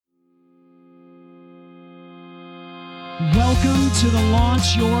Welcome to the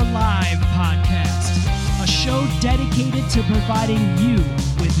Launch Your Live podcast, a show dedicated to providing you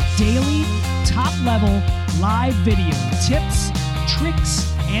with daily, top-level live video tips,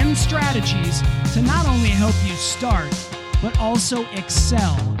 tricks, and strategies to not only help you start, but also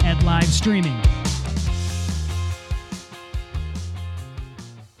excel at live streaming.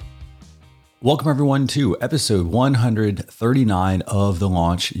 Welcome everyone to episode 139 of the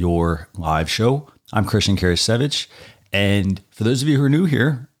Launch Your Live show. I'm Christian Karasiewicz, and for those of you who are new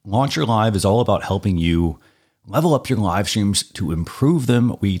here, Launch Your Live is all about helping you level up your live streams to improve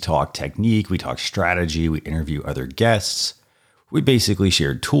them. We talk technique, we talk strategy, we interview other guests. We basically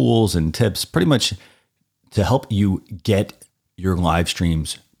share tools and tips pretty much to help you get your live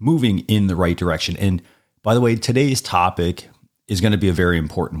streams moving in the right direction. And by the way, today's topic is going to be a very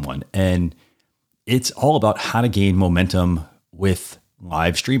important one, and it's all about how to gain momentum with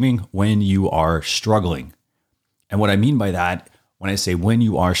live streaming when you are struggling. And what I mean by that, when I say when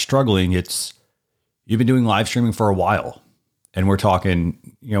you are struggling, it's you've been doing live streaming for a while. And we're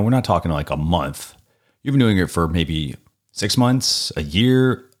talking, we're not talking like a month. You've been doing it for maybe 6 months, a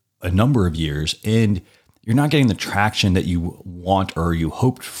year, a number of years, and you're not getting the traction that you want or you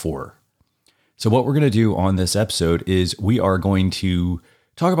hoped for. So what we're going to do on this episode is we are going to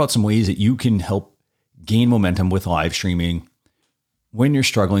talk about some ways that you can help gain momentum with live streaming when you're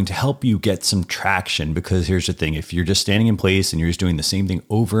struggling to help you get some traction. Because here's the thing, if you're just standing in place and you're just doing the same thing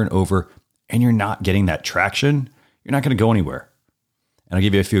over and over and you're not getting that traction, you're not going to go anywhere. And I'll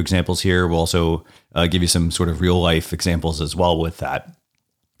give you a few examples here. We'll also give you some sort of real life examples as well with that.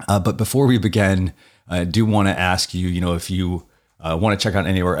 But before we begin, I do want to ask you, if you want to check out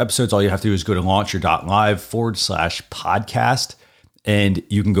any of our episodes, all you have to do is go to launcher.live/podcast. And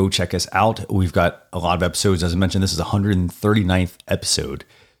you can go check us out. We've got a lot of episodes. As I mentioned, this is the 139th episode.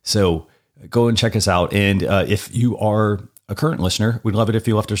 So go and check us out. And if you are a current listener, we'd love it if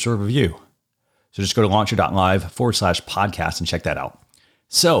you left us a review. So just go to launcher.live/podcast and check that out.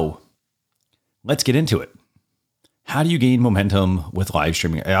 So let's get into it. How do you gain momentum with live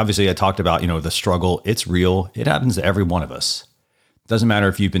streaming? Obviously, I talked about, the struggle. It's real. It happens to every one of us. It doesn't matter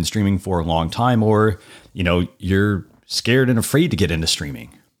if you've been streaming for a long time or, you're scared and afraid to get into streaming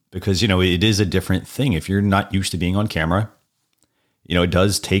because, it is a different thing. If you're not used to being on camera, it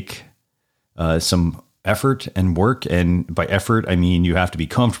does take some effort and work. And by effort, I mean, you have to be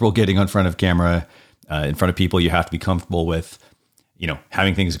comfortable getting in front of camera, in front of people. You have to be comfortable with,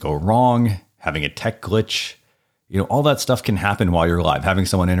 having things go wrong, having a tech glitch, all that stuff can happen while you're live, having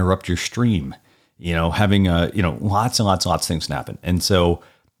someone interrupt your stream, having, lots and lots of things can happen. And so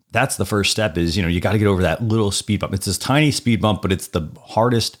that's the first step is, you got to get over that little speed bump. It's this tiny speed bump, but it's the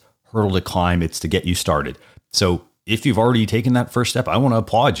hardest hurdle to climb. It's to get you started. So if you've already taken that first step, I want to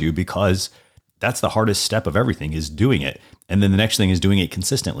applaud you because that's the hardest step of everything is doing it. And then the next thing is doing it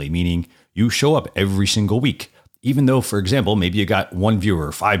consistently, meaning you show up every single week, even though, for example, maybe you got 1 viewer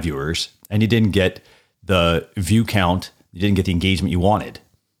or 5 viewers and you didn't get the view count, you didn't get the engagement you wanted.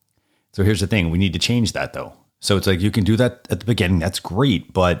 So here's the thing. We need to change that though. So it's like you can do that at the beginning. That's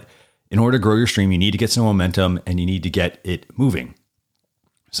great. But in order to grow your stream, you need to get some momentum and you need to get it moving.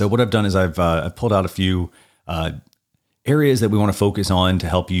 So what I've done is I've pulled out a few areas that we want to focus on to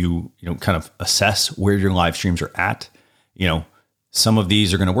help you, kind of assess where your live streams are at. Some of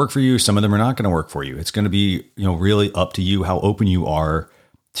these are going to work for you. Some of them are not going to work for you. It's going to be, really up to you how open you are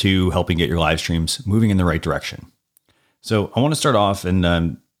to helping get your live streams moving in the right direction. So I want to start off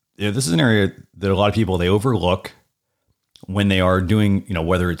and this is an area that a lot of people, they overlook when they are doing,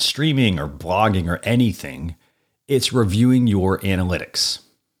 whether it's streaming or blogging or anything, it's reviewing your analytics.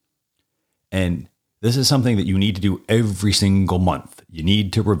 And this is something that you need to do every single month. You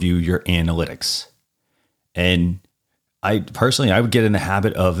need to review your analytics. And I would get in the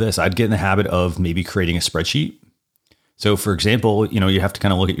habit of this. I'd get in the habit of maybe creating a spreadsheet. So for example, you have to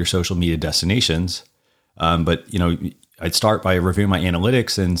kind of look at your social media destinations. But I'd start by reviewing my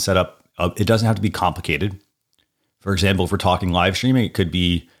analytics and set up, it doesn't have to be complicated. For example, if we're talking live streaming, it could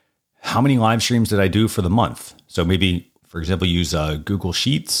be how many live streams did I do for the month? So maybe, for example, use Google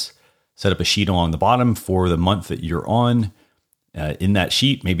Sheets, set up a sheet along the bottom for the month that you're on. In that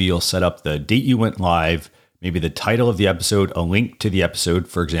sheet, maybe you'll set up the date you went live, maybe the title of the episode, a link to the episode,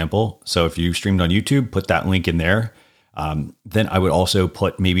 for example. So if you streamed on YouTube, put that link in there. Then I would also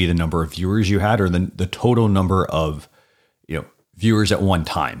put maybe the number of viewers you had or the total number of viewers at one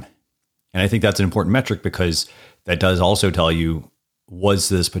time. And I think that's an important metric because that does also tell you, was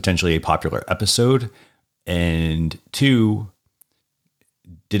this potentially a popular episode? And 2,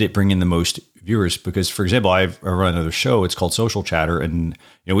 did it bring in the most viewers? Because, for example, I run another show. It's called Social Chatter. And,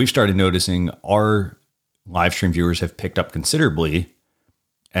 we've started noticing our live stream viewers have picked up considerably.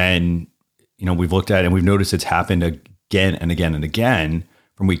 And, we've looked at it and we've noticed it's happened again and again and again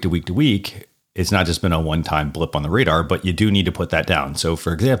from week to week to week. It's not just been a one-time blip on the radar, but you do need to put that down. So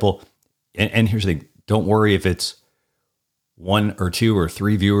for example, and here's the thing, don't worry if it's 1 or 2 or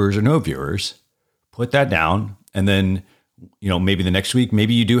 3 viewers or no viewers, put that down. And then, maybe the next week,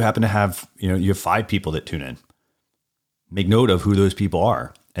 maybe you do happen to have, you have 5 people that tune in. Make note of who those people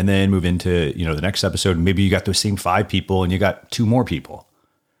are and then move into, the next episode. Maybe you got those same 5 people and you got 2 more people.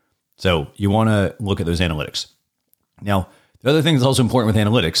 So you want to look at those analytics. Now, the other thing that's also important with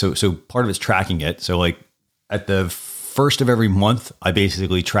analytics. So part of it's tracking it. So like at the first of every month, I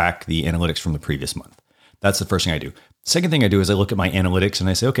basically track the analytics from the previous month. That's the first thing I do. Second thing I do is I look at my analytics and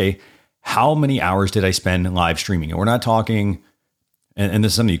I say, okay, how many hours did I spend live streaming? And we're not talking, and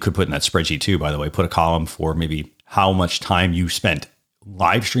this is something you could put in that spreadsheet too, by the way, put a column for maybe how much time you spent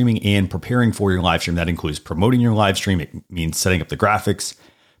live streaming and preparing for your live stream. That includes promoting your live stream. It means setting up the graphics,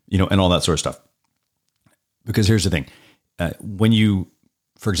 and all that sort of stuff. Because here's the thing. When you,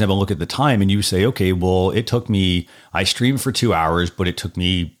 for example, look at the time and you say, okay, well, I streamed for 2 hours, but it took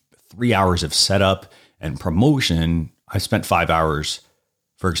me 3 hours of setup and promotion. I spent 5 hours,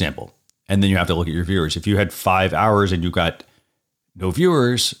 for example. And then you have to look at your viewers. If you had 5 hours and you got no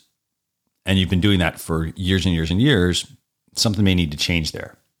viewers and you've been doing that for years and years and years, something may need to change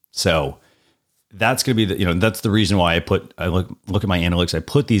there. So that's going to be that's the reason why I look at my analytics. I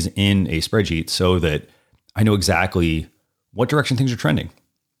put these in a spreadsheet so that I know exactly what direction things are trending.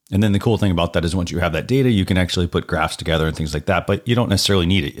 And then the cool thing about that is once you have that data, you can actually put graphs together and things like that, but you don't necessarily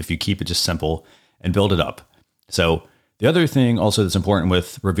need it if you keep it just simple and build it up. So the other thing also that's important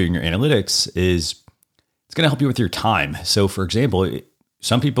with reviewing your analytics is it's going to help you with your time. So for example,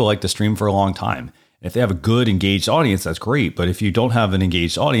 some people like to stream for a long time. If they have a good engaged audience, that's great. But if you don't have an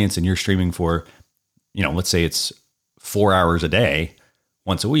engaged audience and you're streaming for, let's say it's 4 hours a day,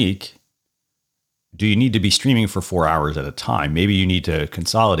 once a week, do you need to be streaming for 4 hours at a time? Maybe you need to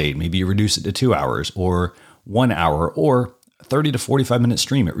consolidate. Maybe you reduce it to 2 hours or 1 hour or 30 to 45 minute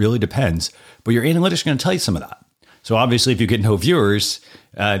stream. It really depends. But your analytics are going to tell you some of that. So obviously, if you get no viewers,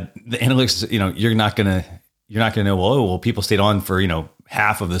 the analytics, you're not going to know, well, people stayed on for,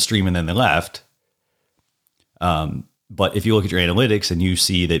 half of the stream and then they left. But if you look at your analytics and you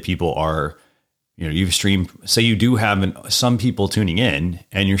see that people are, you've streamed, say you do have some people tuning in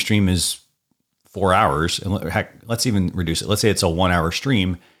and your stream is 4 hours, and heck, let's even reduce it. Let's say it's a 1 hour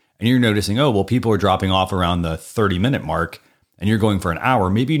stream and you're noticing, oh, well, people are dropping off around the 30-minute mark and you're going for an hour.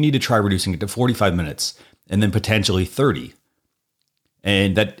 Maybe you need to try reducing it to 45 minutes and then potentially 30.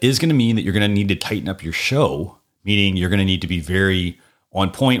 And that is going to mean that you're going to need to tighten up your show, meaning you're going to need to be very on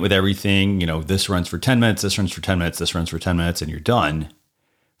point with everything. This runs for 10 minutes, this runs for 10 minutes, this runs for 10 minutes, and you're done.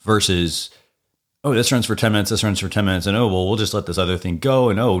 Versus, oh, this runs for 10 minutes, this runs for 10 minutes, and oh, well, we'll just let this other thing go.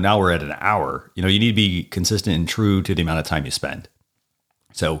 And oh, now we're at an hour. You need to be consistent and true to the amount of time you spend.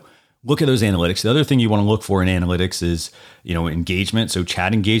 So look at those analytics. The other thing you want to look for in analytics is, engagement. So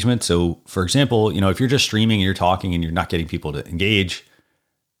chat engagement. So for example, if you're just streaming and you're talking and you're not getting people to engage,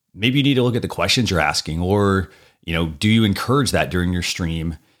 maybe you need to look at the questions you're asking, or, do you encourage that during your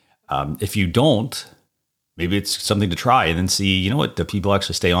stream? If you don't, maybe it's something to try and then see, do people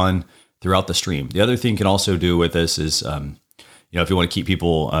actually stay on throughout the stream? The other thing you can also do with this is, if you want to keep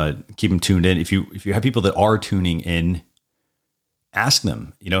people, keep them tuned in, if you have people that are tuning in, ask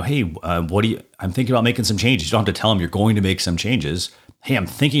them, hey, I'm thinking about making some changes. You don't have to tell them you're going to make some changes. Hey, I'm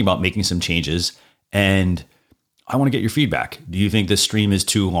thinking about making some changes and I want to get your feedback. Do you think this stream is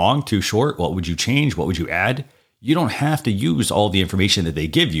too long, too short? What would you change? What would you add? You don't have to use all the information that they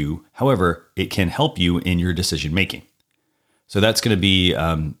give you. However, it can help you in your decision making. So that's going to be,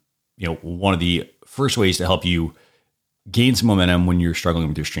 one of the first ways to help you gain some momentum when you're struggling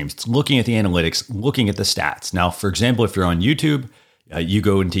with your streams. It's looking at the analytics, looking at the stats. Now, for example, if you're on YouTube, you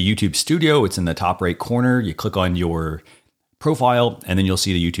go into YouTube Studio. It's in the top right corner. You click on your profile, and then you'll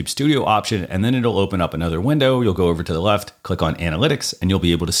see the YouTube Studio option, and then it'll open up another window. You'll go over to the left, click on Analytics, and you'll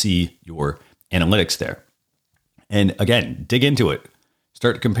be able to see your analytics there. And again, dig into it.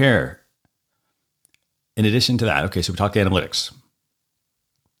 Start to compare. In addition to that, okay, so we talked analytics.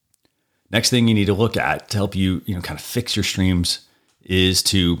 Next thing you need to look at to help you, kind of fix your streams is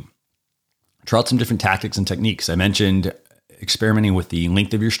to try out some different tactics and techniques. I mentioned experimenting with the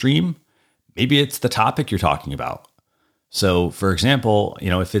length of your stream. Maybe it's the topic you're talking about. So for example,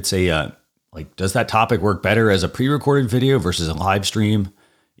 if it's does that topic work better as a pre-recorded video versus a live stream?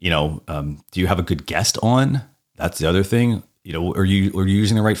 Do you have a good guest on? That's the other thing. Are you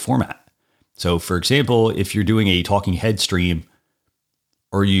using the right format? So for example, if you're doing a talking head stream,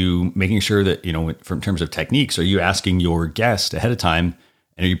 Are you making sure that, from terms of techniques, are you asking your guest ahead of time,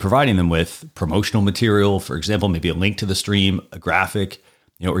 and are you providing them with promotional material, for example, maybe a link to the stream, a graphic?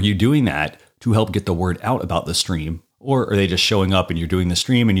 Are you doing that to help get the word out about the stream? Or are they just showing up and you're doing the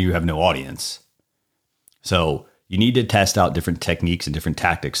stream and you have no audience? So you need to test out different techniques and different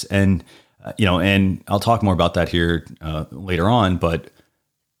tactics. And, and I'll talk more about that here later on, but,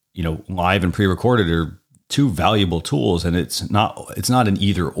 live and pre-recorded are two valuable tools, and it's not an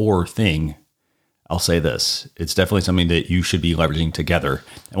either or thing. I'll say this, it's definitely something that you should be leveraging together.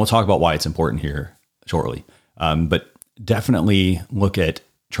 And we'll talk about why it's important here shortly. But definitely look at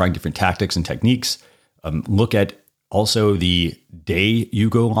trying different tactics and techniques. Look at also the day you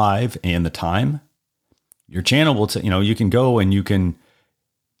go live and the time. Your channel will, you can go and you can,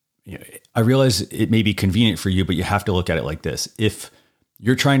 I realize it may be convenient for you, but you have to look at it like this. If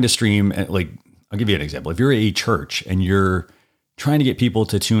you're trying to stream, I'll give you an example. If you're a church and you're trying to get people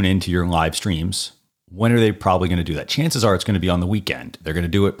to tune into your live streams, when are they probably going to do that? Chances are it's going to be on the weekend. They're going to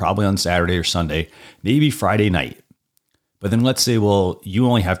do it probably on Saturday or Sunday, maybe Friday night. But then let's say, well, you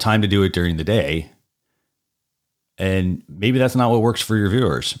only have time to do it during the day. And maybe that's not what works for your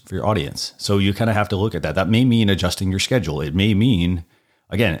viewers, for your audience. So you kind of have to look at that. That may mean adjusting your schedule. It may mean,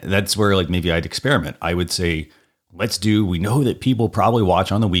 again, that's where maybe I'd experiment. I would say, we know that people probably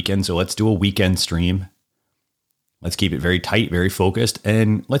watch on the weekend, so let's do a weekend stream. Let's keep it very tight, very focused,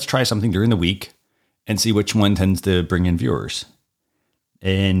 and let's try something during the week and see which one tends to bring in viewers.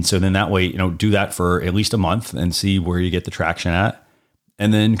 And so then that way, do that for at least a month and see where you get the traction at,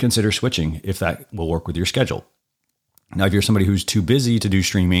 and then consider switching if that will work with your schedule. Now, if you're somebody who's too busy to do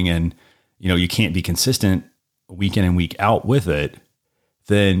streaming and, you can't be consistent week in and week out with it,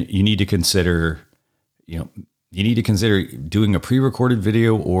 then you need to consider, doing a pre-recorded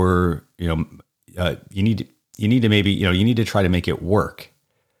video, or, you need to maybe, you need to try to make it work.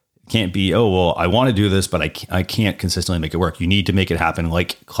 It can't be, oh, well, I want to do this, but I can't consistently make it work. You need to make it happen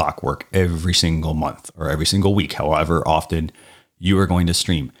like clockwork every single month or every single week, however often you are going to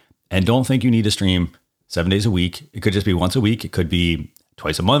stream. And don't think you need to stream 7 days a week. It could just be once a week. It could be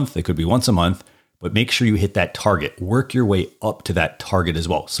twice a month. It could be once a month, but make sure you hit that target. Work your way up to that target as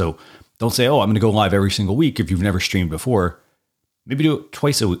well. So don't say, oh, I'm going to go live every single week if you've never streamed before. Maybe do it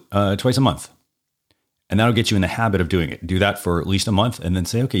twice a month. And that'll get you in the habit of doing it. Do that for at least a month and then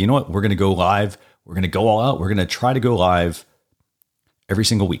say, okay, you know what? We're going to go live. We're going to go all out. We're going to try to go live every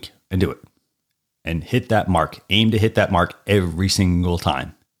single week and do it. And hit that mark. Aim to hit that mark every single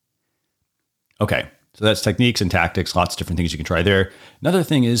time. Okay. So that's techniques and tactics, lots of different things you can try there. Another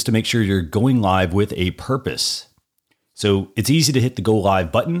thing is to make sure you're going live with a purpose. So it's easy to hit the go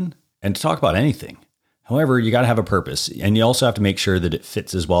live button and to talk about anything. However, you got to have a purpose, and you also have to make sure that it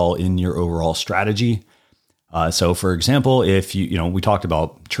fits as well in your overall strategy. So for example, if we talked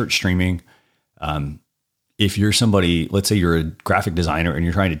about church streaming. If you're somebody, let's say you're a graphic designer and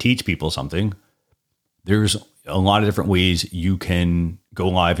you're trying to teach people something, there's a lot of different ways you can go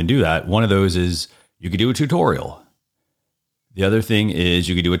live and do that. One of those is you could do a tutorial. The other thing is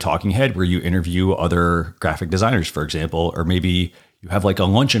you could do a talking head where you interview other graphic designers, for example, or maybe you have like a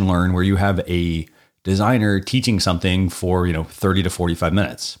lunch and learn where you have a designer teaching something for, 30 to 45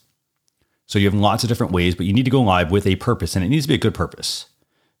 minutes. So you have lots of different ways, but you need to go live with a purpose, and it needs to be a good purpose.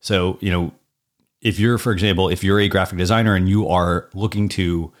 So, if you're, for example, if you're a graphic designer and you are looking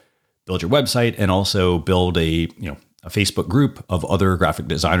to build your website and also build a Facebook group of other graphic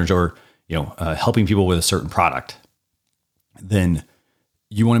designers, or helping people with a certain product, then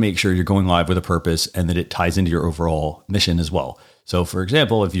you want to make sure you're going live with a purpose and that it ties into your overall mission as well. So for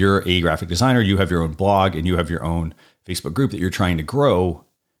example, if you're a graphic designer, you have your own blog and you have your own Facebook group that you're trying to grow,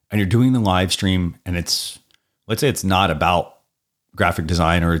 and you're doing the live stream, and let's say it's not about graphic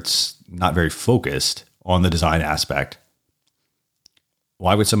design, or it's not very focused on the design aspect.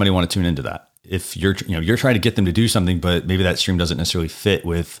 Why would somebody want to tune into that? If you're trying to get them to do something, but maybe that stream doesn't necessarily fit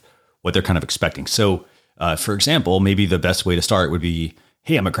with what they're kind of expecting. So, for example, maybe the best way to start would be,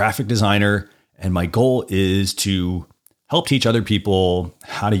 hey, I'm a graphic designer and my goal is to help teach other people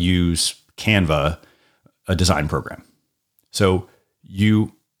how to use Canva, a design program. So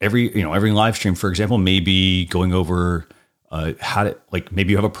every live stream, for example, may be going over how to,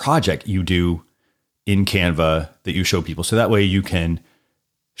 maybe you have a project you do in Canva that you show people. So that way you can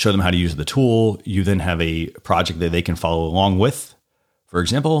show them how to use the tool. You then have a project that they can follow along with, for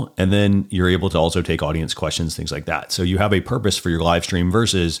example, and then you're able to also take audience questions, things like that. So you have a purpose for your live stream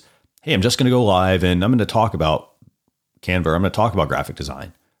versus, hey, I'm just going to go live and I'm going to talk about Canva, or I'm going to talk about graphic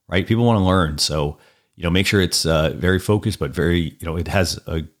design, right? People want to learn. So, make sure it's very focused, but very, it has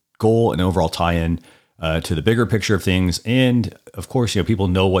a goal and overall tie-in. to the bigger picture of things. And of course, people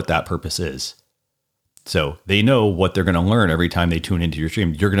know what that purpose is. So they know what they're going to learn every time they tune into your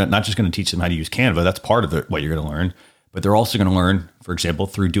stream. You're not just going to teach them how to use Canva. That's part of what you're going to learn, but they're also going to learn, for example,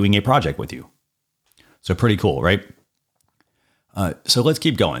 through doing a project with you. So pretty cool, right? So let's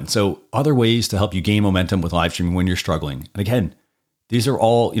keep going. So other ways to help you gain momentum with live streaming when you're struggling. And again, these are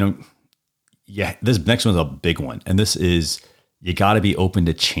all, this next one's a big one. And this is, you got to be open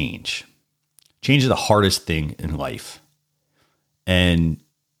to change. Change is the hardest thing in life. And,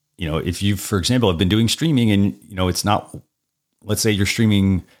 if you, for example, have been doing streaming and, it's not, let's say you're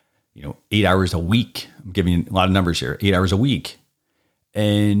streaming, 8 hours a week. I'm giving you a lot of numbers here, 8 hours a week.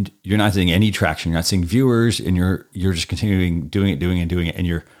 And you're not seeing any traction. You're not seeing viewers, and you're just continuing doing it. And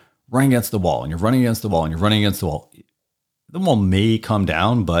you're running against the wall, and you're running against the wall, and you're running against the wall. The wall may come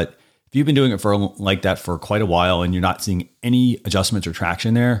down, but if you've been doing it like that for quite a while and you're not seeing any adjustments or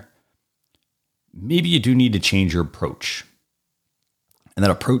traction there, maybe you do need to change your approach. And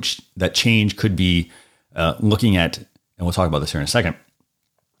that change could be looking at, and we'll talk about this here in a second,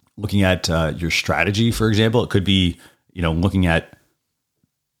 looking at your strategy, for example. It could be, looking at,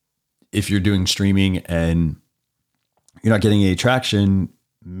 if you're doing streaming and you're not getting any traction,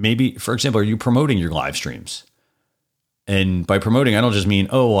 maybe, for example, are you promoting your live streams? And by promoting, I don't just mean,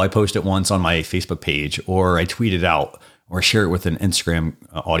 I post it once on my Facebook page, or I tweet it out, or share it with an Instagram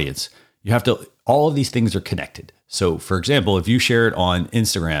audience. You have to, all of these things are connected. So for example, if you share it on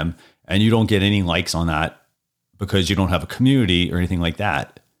Instagram and you don't get any likes on that because you don't have a community or anything like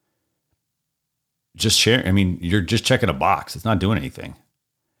that, just share. You're just checking a box. It's not doing anything.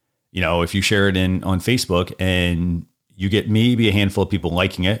 If you share it on Facebook and you get maybe a handful of people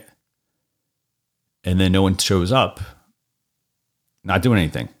liking it and then no one shows up, not doing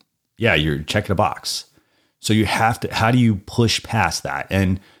anything. Yeah, you're checking a box. So you have to, how do you push past that?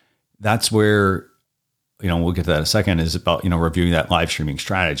 And that's where, we'll get to that in a second, is about, reviewing that live streaming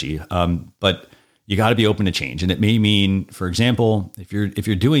strategy. But you got to be open to change. And it may mean, for example, if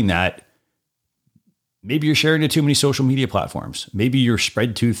you're doing that, maybe you're sharing to too many social media platforms. Maybe you're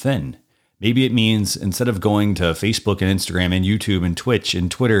spread too thin. Maybe it means, instead of going to Facebook and Instagram and YouTube and Twitch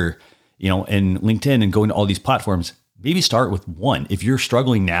and Twitter, and LinkedIn and going to all these platforms, maybe start with one. If you're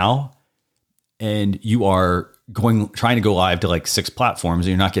struggling now and you are trying to go live to like 6 platforms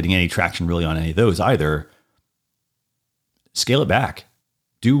and you're not getting any traction really on any of those either, scale it back.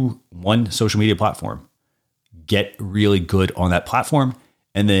 Do one social media platform. Get really good on that platform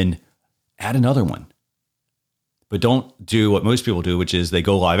and then add another one. But don't do what most people do, which is they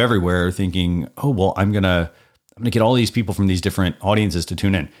go live everywhere thinking, I'm going to get all these people from these different audiences to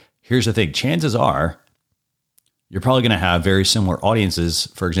tune in. Here's the thing. Chances are you're probably going to have very similar audiences,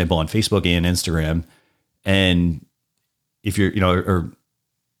 for example, on Facebook and Instagram. And if you're, or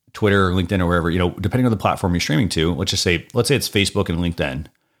Twitter or LinkedIn or wherever, depending on the platform you're streaming to, let's say it's Facebook and LinkedIn,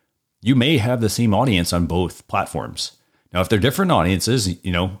 you may have the same audience on both platforms. Now, if they're different audiences,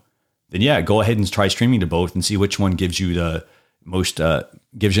 then yeah, go ahead and try streaming to both and see which one gives you the most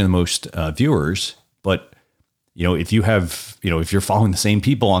viewers. But, if you have, if you're following the same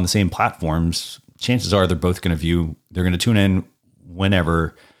people on the same platforms, chances are they're both going to tune in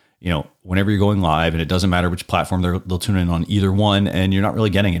whenever you're going live, and it doesn't matter which platform they'll tune in on either one, and you're not really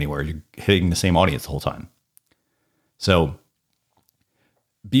getting anywhere. You're hitting the same audience the whole time. So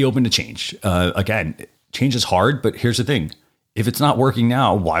be open to change. Again, change is hard, but here's the thing. If it's not working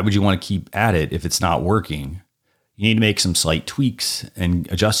now, why would you want to keep at it if it's not working? You need to make some slight tweaks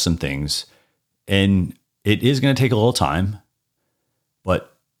and adjust some things. And it is going to take a little time,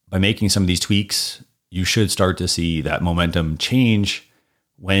 but by making some of these tweaks, you should start to see that momentum change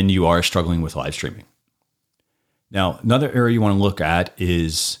when you are struggling with live streaming. Now, another area you want to look at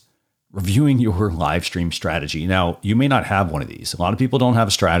is reviewing your live stream strategy. Now, you may not have one of these. A lot of people don't have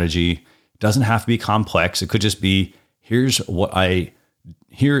a strategy. It doesn't have to be complex. It could just be, here is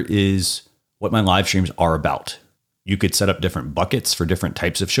what my live streams are about. You could set up different buckets for different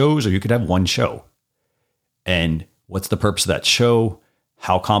types of shows, or you could have one show. And what's the purpose of that show?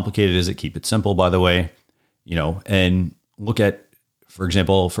 How complicated is it? Keep it simple, by the way, and look at, for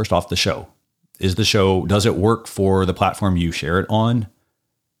example, first off, the show. Does it work for the platform you share it on?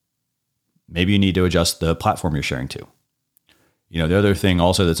 Maybe you need to adjust the platform you're sharing to. The other thing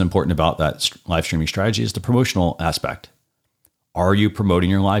also that's important about that live streaming strategy is the promotional aspect. Are you promoting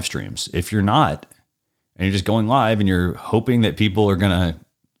your live streams? If you're not, and you're just going live and you're hoping that people are going to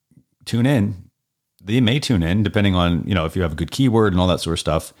tune in, they may tune in depending on, if you have a good keyword and all that sort of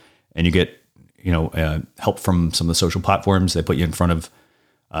stuff, and you get, help from some of the social platforms. They put you in front of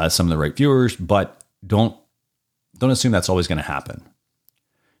some of the right viewers, but don't assume that's always going to happen.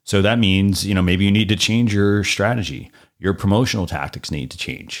 So that means, maybe you need to change your strategy. Your promotional tactics need to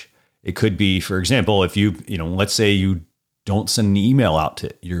change. It could be, for example, if let's say you don't send an email out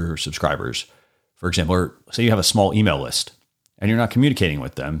to your subscribers, for example, or say you have a small email list and you're not communicating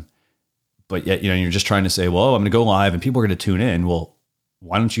with them, but yet, you're just trying to say, well, I'm going to go live and people are going to tune in. Well,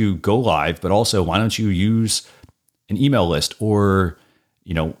 why don't you go live? But also, why don't you use an email list or,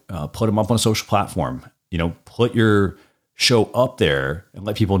 put them up on a social platform, put your show up there and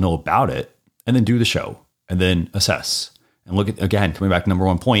let people know about it, and then do the show and then assess and look at, again, coming back to number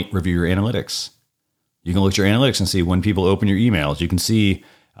one point, review your analytics. You can look at your analytics and see when people open your emails. You can see,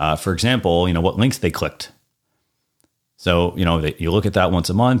 for example, what links they clicked. So, you look at that once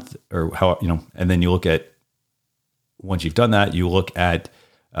a month or how, and then you look at, once you've done that, you look at,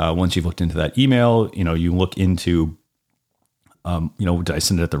 once you've looked into that email, you look into, did I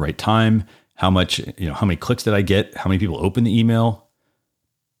send it at the right time? How much, how many clicks did I get? How many people opened the email?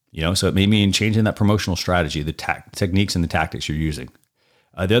 So it may mean changing that promotional strategy, the techniques and the tactics you're using.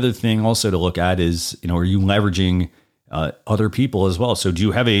 The other thing also to look at is, are you leveraging other people as well? So do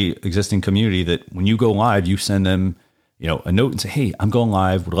you have a existing community that when you go live, you send them, a note and say, hey, I'm going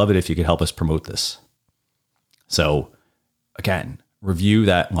live. Would love it if you could help us promote this. So again, review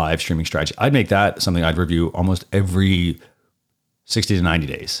that live streaming strategy. I'd make that something I'd review almost every 60 to 90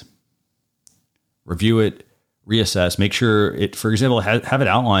 days. Review it, reassess, make sure it, for example, have it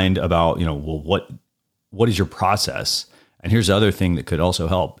outlined about, what is your process? And here's the other thing that could also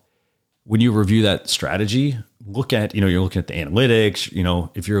help. When you review that strategy, look at, you're looking at the analytics,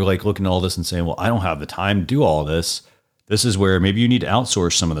 if you're like looking at all this and saying, well, I don't have the time to do all this. This is where maybe you need to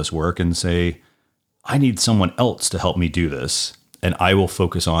outsource some of this work and say, I need someone else to help me do this. And I will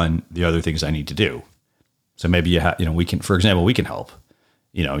focus on the other things I need to do. So maybe we can help.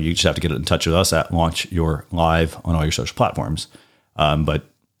 You just have to get in touch with us at Launch Your Live on all your social platforms. But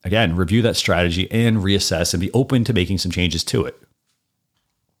again, review that strategy and reassess and be open to making some changes to it.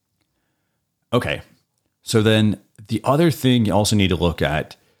 Okay. So then the other thing you also need to look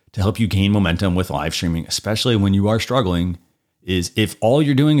at to help you gain momentum with live streaming, especially when you are struggling, is if all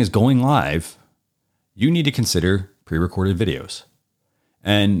you're doing is going live, you need to consider pre-recorded videos.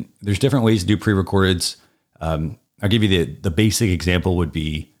 And there's different ways to do pre-recordeds. I'll give you the basic example would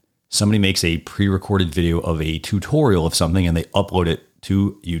be somebody makes a pre-recorded video of a tutorial of something and they upload it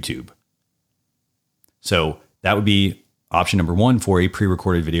to YouTube. So that would be option number one for a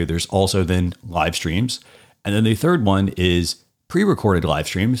pre-recorded video. There's also then live streams. And then the third one is pre-recorded live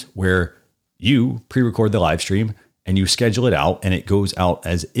streams where you pre-record the live stream and you schedule it out and it goes out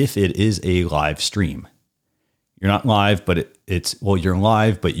as if it is a live stream. You're not live, but you're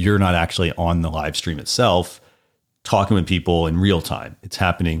live, but you're not actually on the live stream itself, talking with people in real time. It's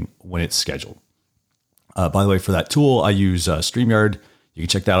happening when it's scheduled. By the way, for that tool, I use StreamYard. You can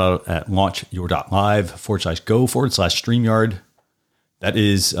check that out at launchyour.live/go/StreamYard. That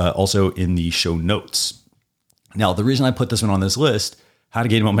is also in the show notes. Now, the reason I put this one on this list, how to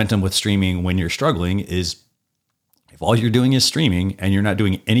gain momentum with streaming when you're struggling, is if all you're doing is streaming and you're not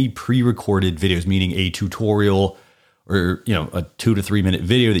doing any pre-recorded videos, meaning a tutorial or a 2 to 3 minute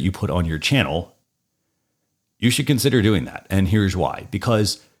video that you put on your channel, you should consider doing that. And here's why.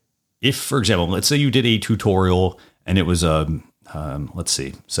 Because if, for example, let's say you did a tutorial and it was let's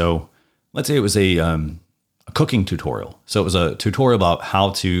say it was a cooking tutorial. So it was a tutorial about how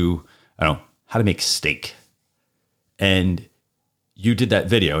to make steak. And you did that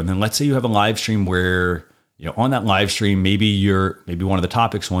video. And then let's say you have a live stream where, on that live stream, maybe one of the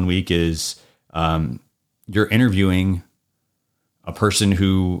topics one week is you're interviewing a person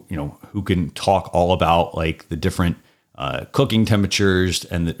who can talk all about like the different cooking temperatures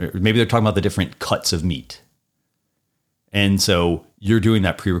and maybe they're talking about the different cuts of meat. And so you're doing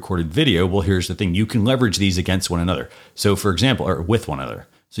that pre-recorded video. Well, here's the thing. You can leverage these against one another. So for example, or with one another.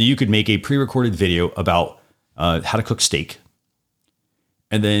 So you could make a pre-recorded video about how to cook steak.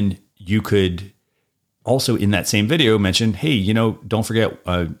 And then you could also in that same video mention, hey, don't forget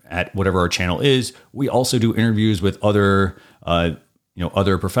at whatever our channel is, we also do interviews with other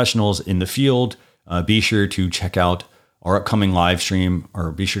professionals in the field. Be sure to check out our upcoming live stream,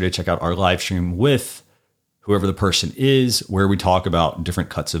 or be sure to check out our live stream with whoever the person is, where we talk about different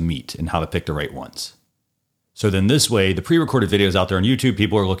cuts of meat and how to pick the right ones. So then this way, the pre-recorded videos out there on YouTube,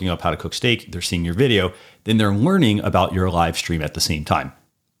 people are looking up how to cook steak. They're seeing your video. Then they're learning about your live stream at the same time.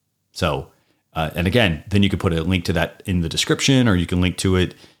 So, and again, then you could put a link to that in the description, or you can link to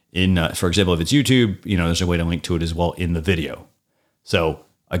it in, for example, if it's YouTube, there's a way to link to it as well in the video. So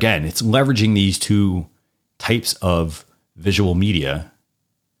again, it's leveraging these two types of visual media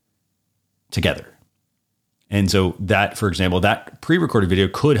together. And so that, for example, that pre-recorded video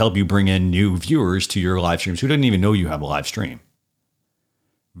could help you bring in new viewers to your live streams who didn't even know you have a live stream.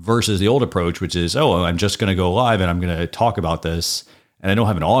 Versus the old approach, which is, oh, I'm just going to go live and I'm going to talk about this and I don't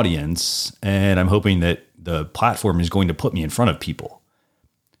have an audience and I'm hoping that the platform is going to put me in front of people.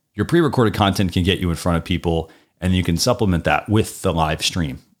 Your pre-recorded content can get you in front of people and you can supplement that with the live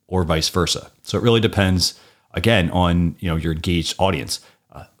stream or vice versa. So it really depends, again, on your engaged audience.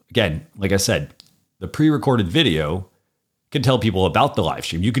 Again, like I said, the pre-recorded video can tell people about the live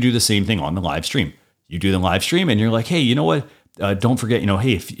stream. You could do the same thing on the live stream. You do the live stream and you're like, hey, you know what? Don't forget,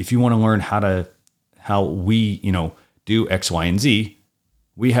 hey, if you want to learn how we, do X, Y, and Z,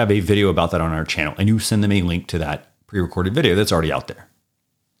 we have a video about that on our channel, and you send them a link to that pre-recorded video that's already out there.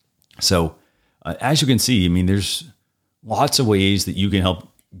 So as you can see, there's lots of ways that you can help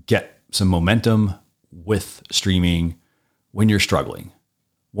get some momentum with streaming when you're struggling.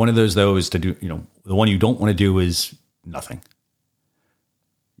 One of those, though, is to do, the one you don't want to do is nothing.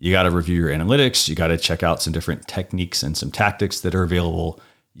 You got to review your analytics. You got to check out some different techniques and some tactics that are available.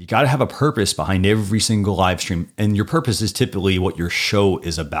 You got to have a purpose behind every single live stream. And your purpose is typically what your show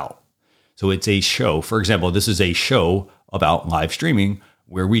is about. So it's a show. For example, this is a show about live streaming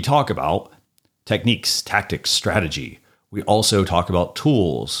where we talk about techniques, tactics, strategy. We also talk about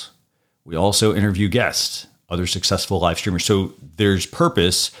tools. We also interview guests, other successful live streamers. So there's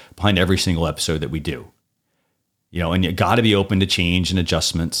purpose behind every single episode that we do. And you got to be open to change and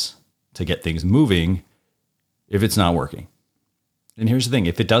adjustments to get things moving if it's not working. And here's the thing.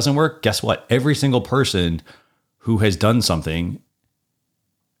 If it doesn't work, guess what? Every single person who has done something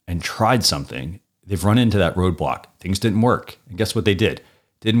and tried something, they've run into that roadblock. Things didn't work. And guess what they did?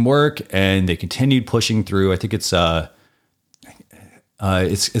 Didn't work. And they continued pushing through. I think it's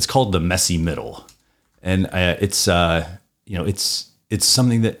called the messy middle. And it's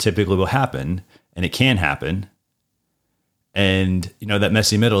something that typically will happen, and it can happen. And, that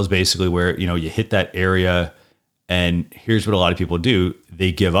messy middle is basically where, you hit that area, and here's what a lot of people do.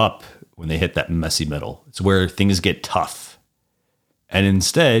 They give up when they hit that messy middle. It's where things get tough. And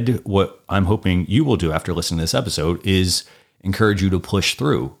instead, what I'm hoping you will do after listening to this episode is encourage you to push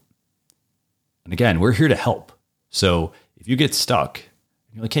through. And again, we're here to help. So if you get stuck,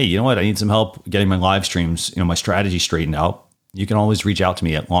 you're like, hey, you know what? I need some help getting my live streams, my strategy straightened out. You can always reach out to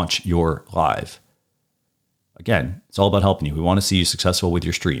me at Launch Your Live. Again, it's all about helping you. We want to see you successful with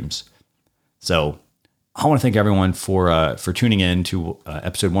your streams. So I want to thank everyone for tuning in to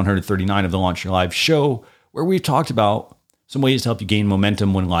episode 139 of the Launch Your Live show, where we've talked about some ways to help you gain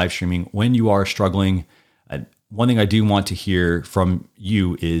momentum when live streaming, when you are struggling. One thing I do want to hear from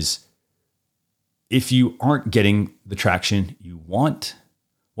you is, if you aren't getting the traction you want,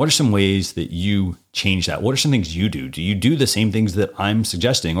 what are some ways that you change that? What are some things you do? Do you do the same things that I'm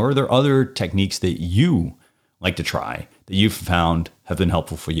suggesting, or are there other techniques that you like to try that you've found have been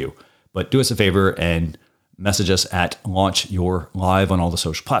helpful for you? But do us a favor and message us at Launch Your Live on all the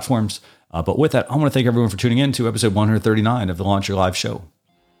social platforms. But with that, I want to thank everyone for tuning in to episode 139 of the Launch Your Live show.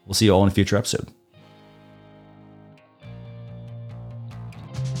 We'll see you all in a future episode.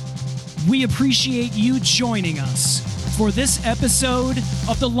 We appreciate you joining us for this episode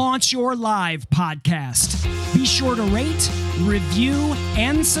of the Launch Your Live podcast. Be sure to rate, review,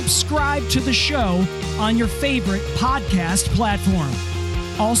 and subscribe to the show on your favorite podcast platform.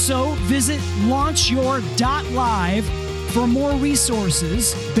 Also, visit launchyour.live for more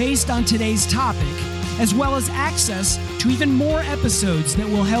resources based on today's topic, as well as access to even more episodes that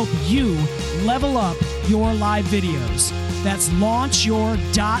will help you level up your live videos. That's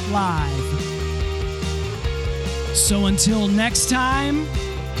launchyour.live. So until next time,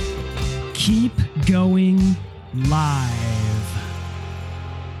 keep going live.